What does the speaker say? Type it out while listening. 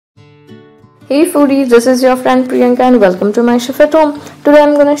Hey foodies, this is your friend Priyanka and welcome to my chef at home. Today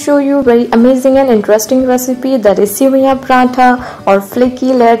I'm gonna show you a very amazing and interesting recipe that is Seviyan paratha or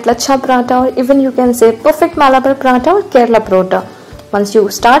flaky layered Lachha Paratha, or even you can say perfect Malabar paratha or Kerela Parotta. Once you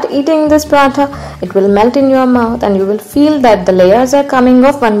start eating this paratha, it will melt in your mouth and you will feel that the layers are coming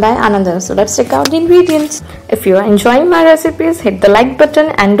off one by another. So let's check out the ingredients. If you are enjoying my recipes, hit the like button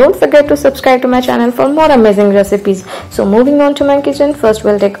and don't forget to subscribe to my channel for more amazing recipes. So moving on to my kitchen, first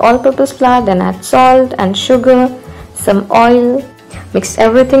we'll take all-purpose flour, then add salt and sugar, some oil, mix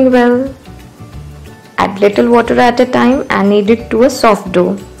everything well, add little water at a time and knead it to a soft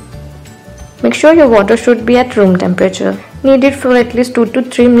dough. Make sure your water should be at room temperature. Knead it for at least 2 to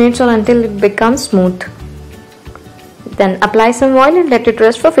 3 minutes or until it becomes smooth. Then apply some oil and let it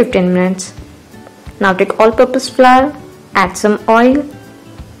rest for 15 minutes. Now take all-purpose flour, add some oil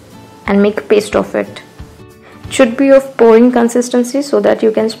and make a paste of it. It should be of pouring consistency so that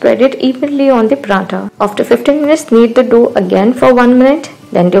you can spread it evenly on the paratha. After 15 minutes, knead the dough again for 1 minute.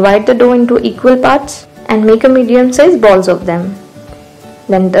 Then divide the dough into equal parts and make a medium-sized balls of them.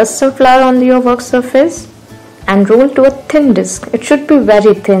 Then dust some flour on your work surface and roll to a thin disc. It should be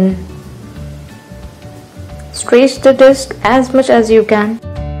very thin. Stretch the disc as much as you can.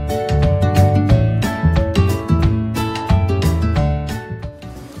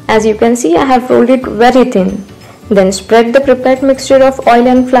 As you can see, I have rolled it very thin. Then spread the prepared mixture of oil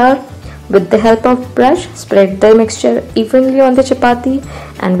and flour. With the help of brush, spread the mixture evenly on the chapati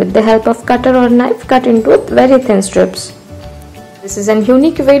and with the help of cutter or knife, cut into very thin strips. This is a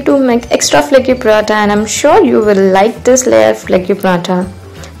unique way to make extra flaky paratha and I'm sure you will like this layered flaky paratha.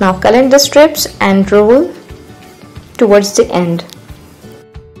 Now collect the strips and roll towards the end.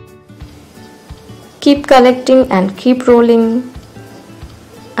 Keep collecting and keep rolling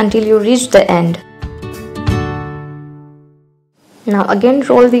until you reach the end. Now again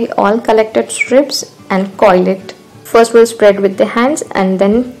roll the all collected strips and coil it. First we'll spread with the hands and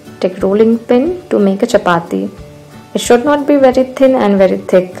then take rolling pin to make a chapati. It should not be very thin and very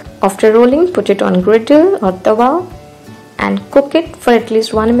thick. After rolling, put it on griddle or tawa and cook it for at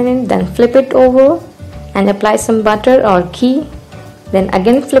least 1 minute. Then flip it over and apply some butter or ghee. Then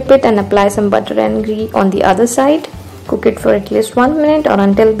again flip it and apply some butter and ghee on the other side. Cook it for at least 1 minute or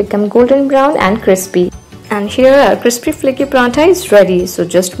until it becomes golden brown and crispy. And here our crispy flaky paratha is ready. So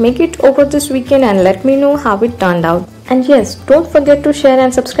just make it over this weekend and let me know how it turned out. And yes, don't forget to share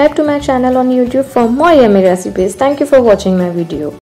and subscribe to my channel on YouTube for more yummy recipes. Thank you for watching my video.